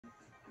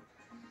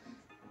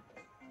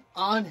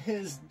On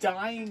his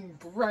dying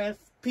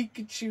breath,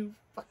 Pikachu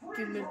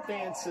fucking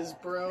advances,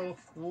 bro.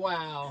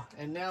 Wow.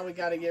 And now we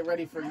gotta get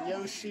ready for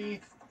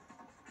Yoshi,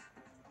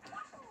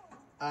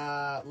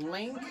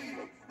 Link,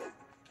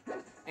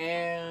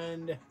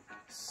 and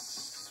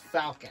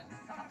Falcon.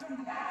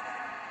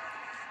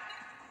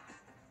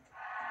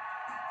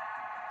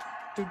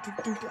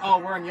 Oh,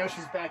 we're in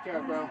Yoshi's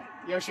backyard, bro.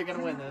 Yoshi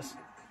gonna win this.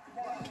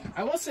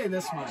 I will say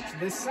this much: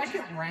 this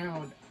second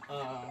round,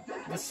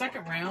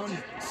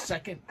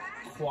 second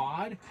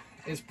quad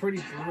is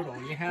pretty brutal.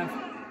 You have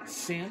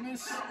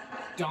Samus,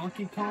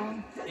 Donkey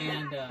Kong,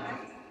 and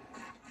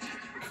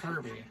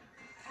Kirby.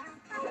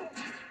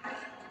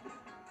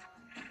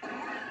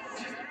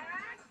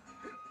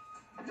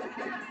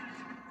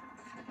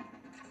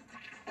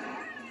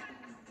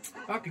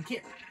 Fucking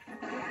kid.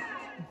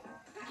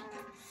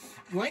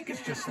 Link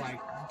is just like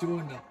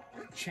doing the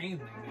chain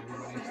thing to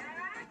everybody.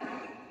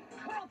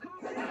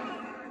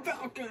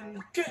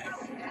 Falcon kick!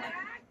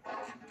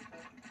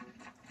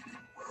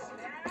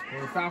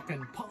 Or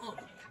Falcon punch!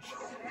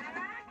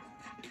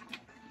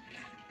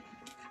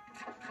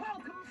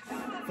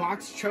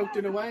 Fox choked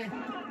it away.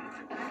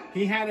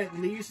 He had at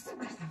least...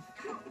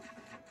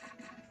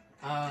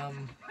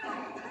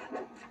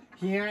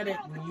 he had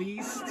at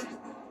least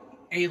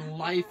a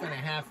life and a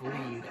half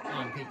lead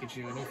on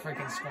Pikachu, and he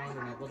freaking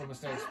squandered it. Little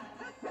mistakes.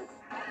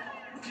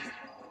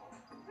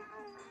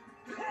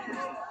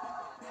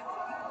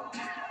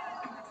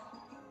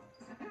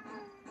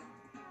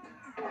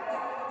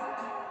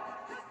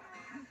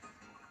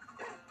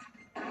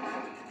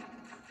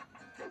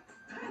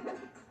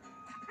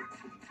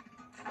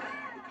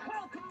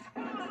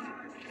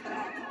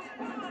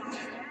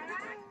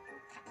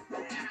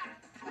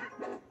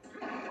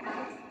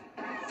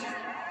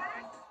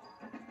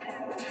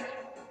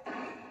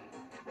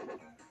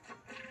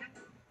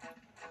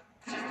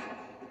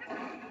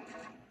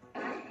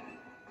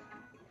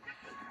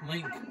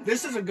 Link.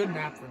 This is a good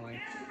map for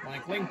Link.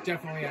 Like, Link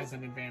definitely has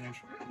an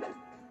advantage.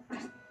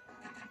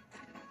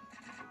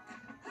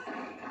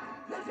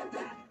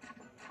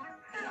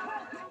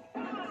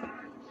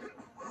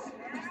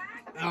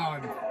 Oh,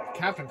 and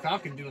Captain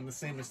Falcon doing the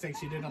same mistakes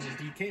he did on the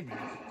DK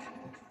map.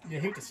 You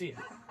hate to see it.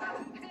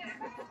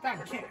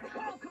 Falcon kick.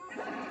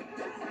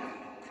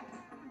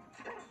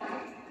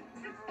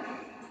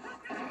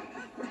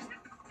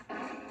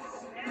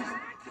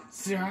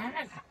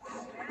 Zach.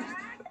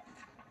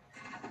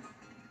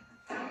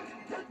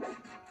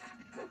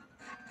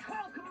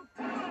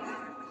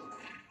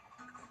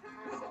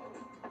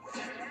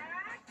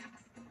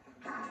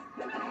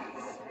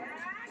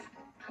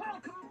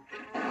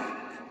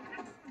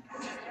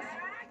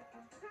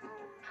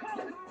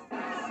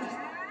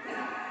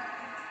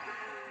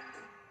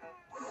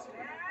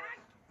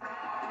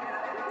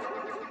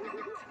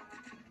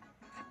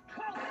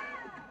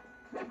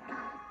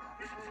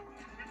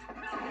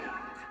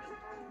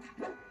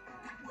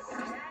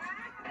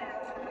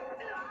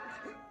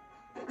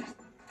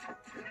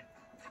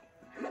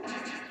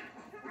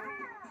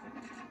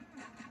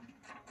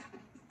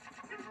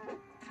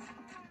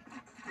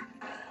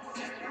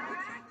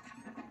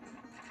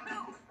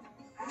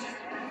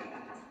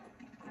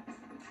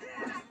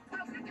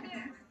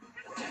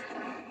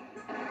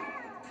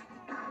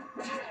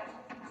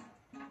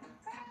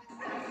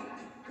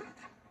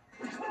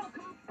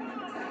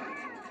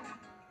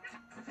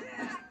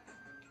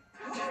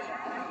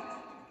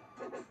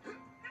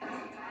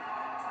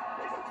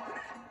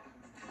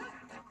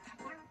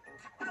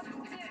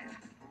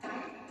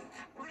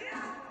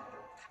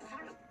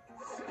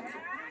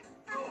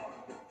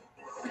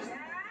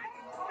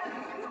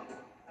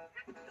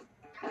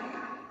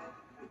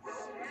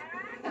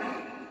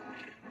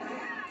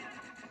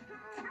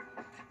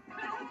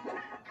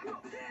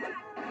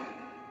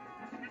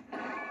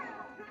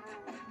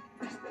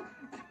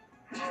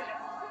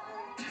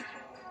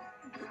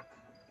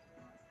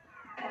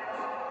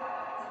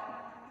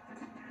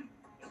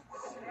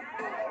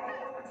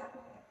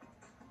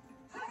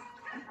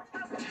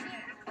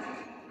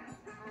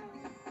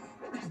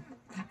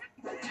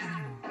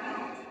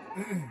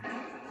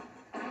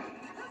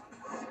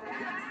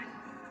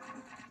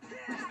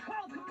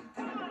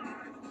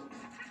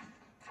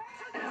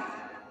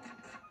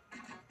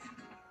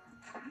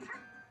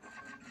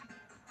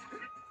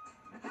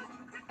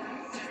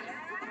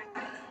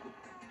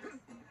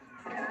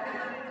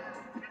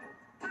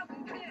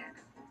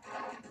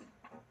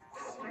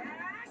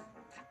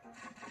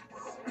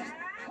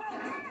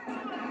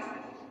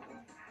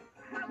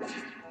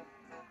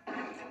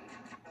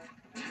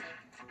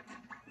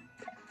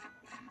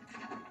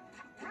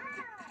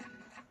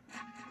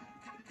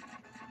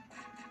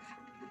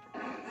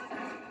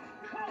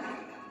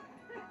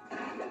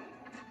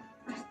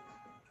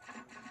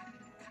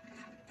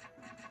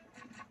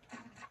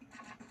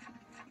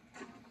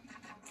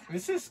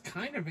 This is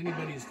kind of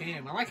anybody's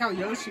game. I like how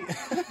Yoshi...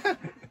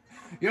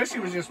 Yoshi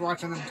was just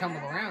watching them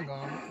tumble around going,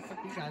 what the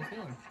fuck you guys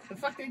doing? What the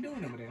fuck they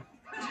doing over there?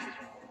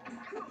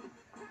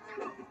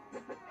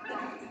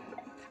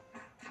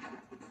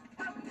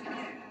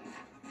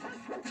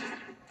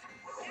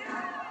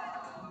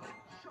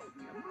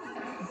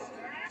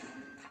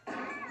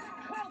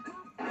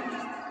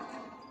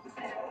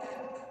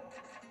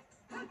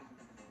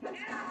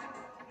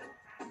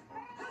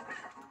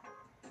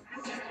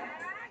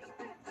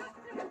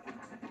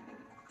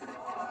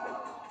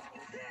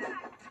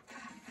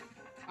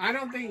 I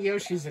don't think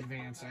Yoshi's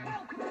advancing.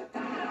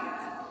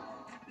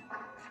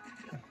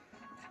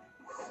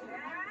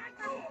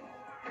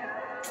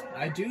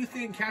 I do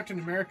think Captain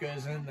America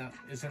is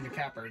in the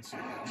catbird suit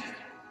though.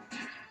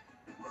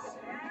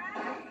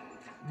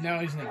 No,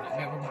 he's not.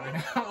 Never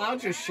mind. I'll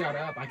just shut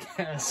up, I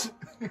guess.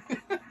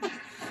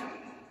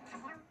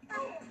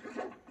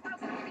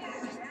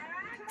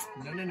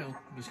 No,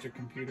 Mr.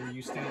 Computer,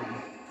 you stay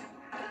on.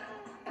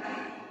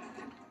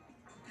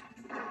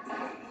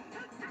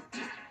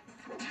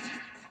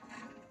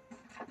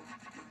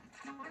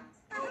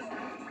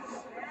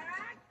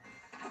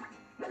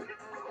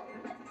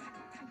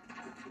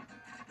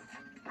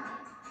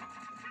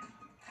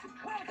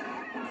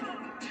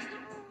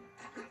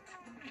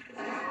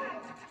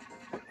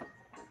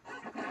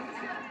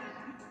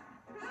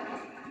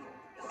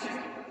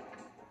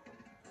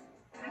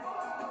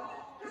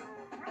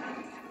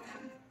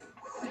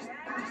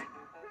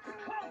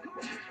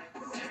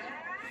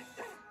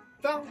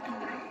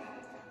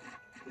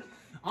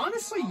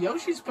 Honestly,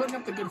 Yoshi's putting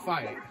up the good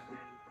fight.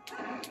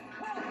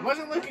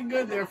 Wasn't looking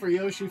good there for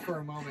Yoshi for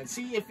a moment.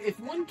 See, if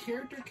one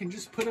character can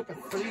just put up a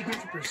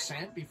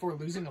 300% before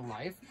losing a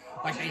life,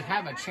 like they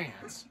have a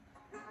chance.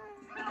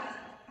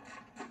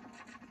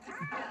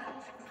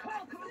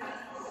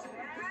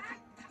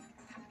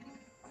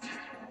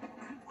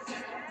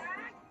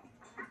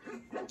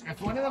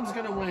 If one of them's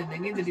gonna win, they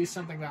need to do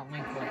something about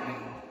Link right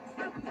now.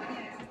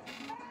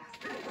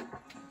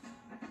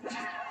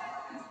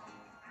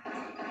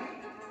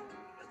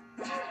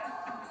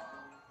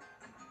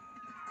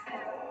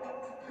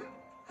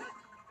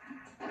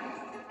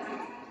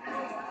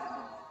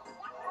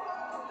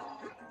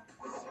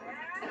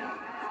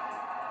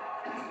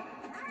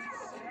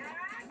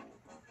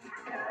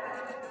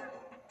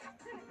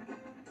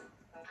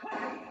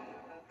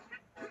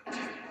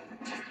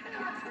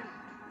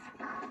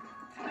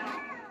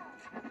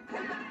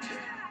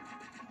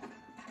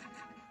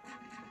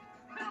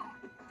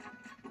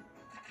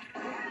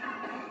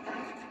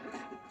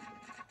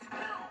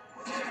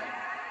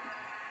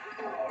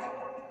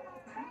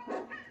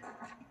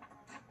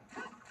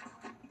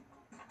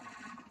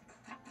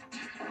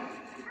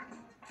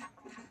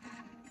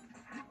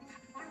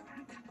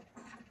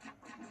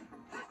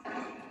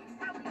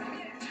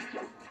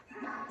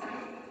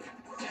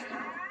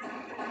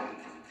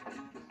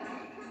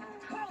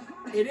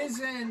 It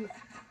is in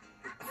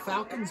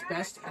Falcon's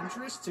best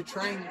interest to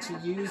try to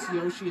use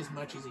Yoshi as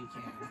much as he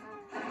can.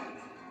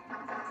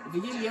 If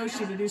you get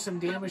Yoshi to do some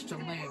damage to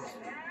Link,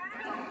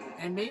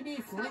 and maybe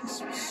if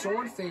Link's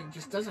sword thing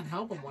just doesn't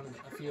help him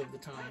a few of the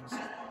times,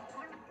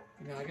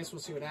 you know, I guess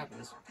we'll see what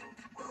happens.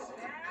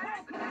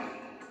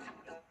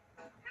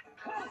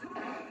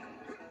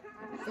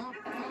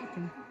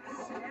 Falcon.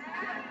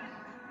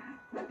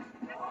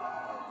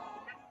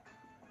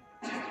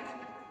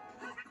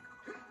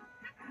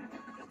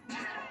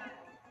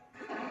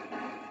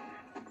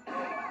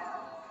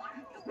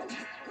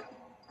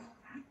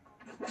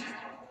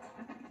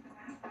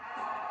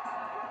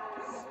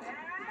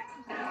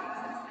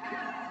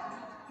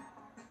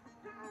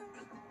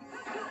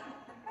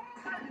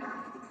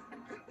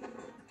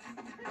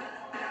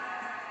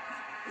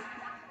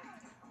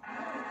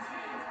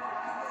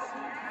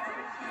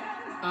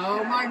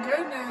 Oh my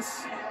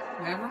goodness!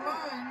 Never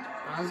mind.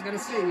 I was gonna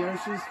say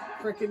Yoshi's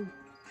freaking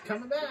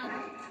coming back.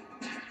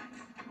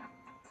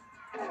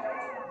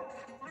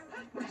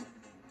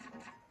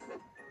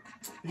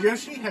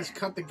 Yoshi has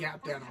cut the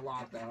gap down a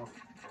lot, though.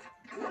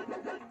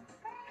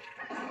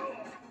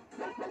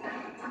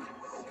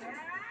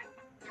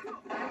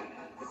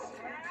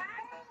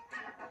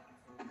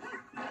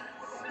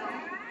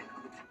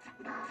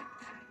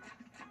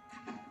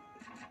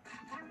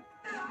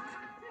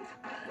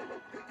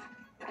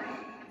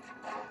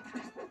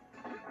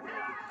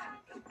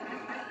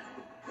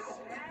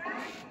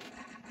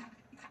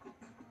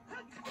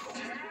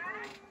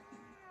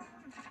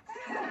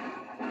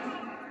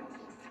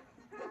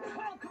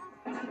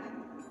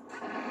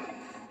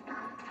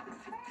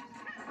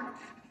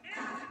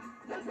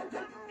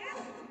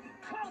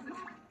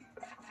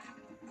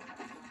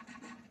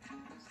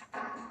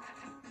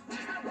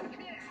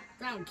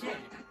 Down kick.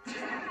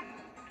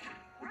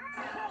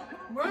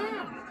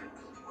 Wow.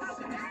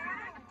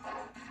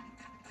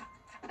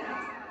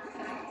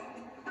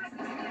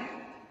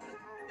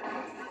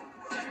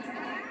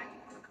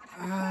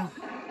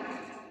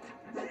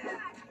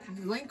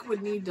 Link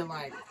would need to,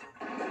 like,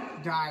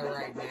 die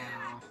right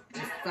now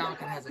if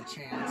Falcon has a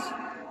chance.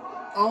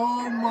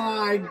 Oh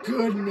my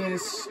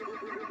goodness.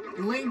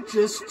 Link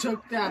just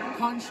took that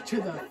punch to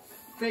the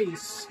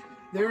face.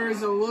 There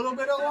is a little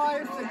bit of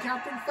life to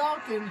Captain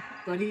Falcon,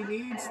 but he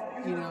needs,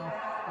 you know...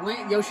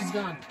 Yoshi's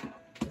gone.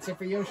 That's it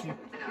for Yoshi.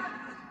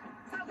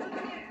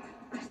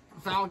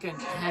 Falcon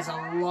has a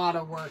lot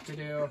of work to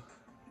do.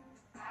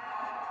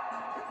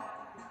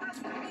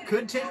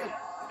 Could take a...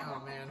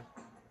 Oh, man.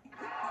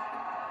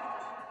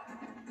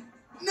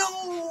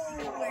 No!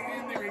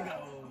 And there he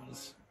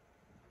goes.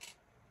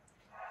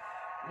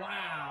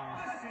 Wow.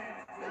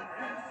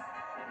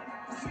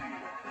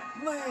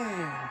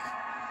 Link.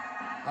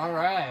 All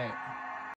right.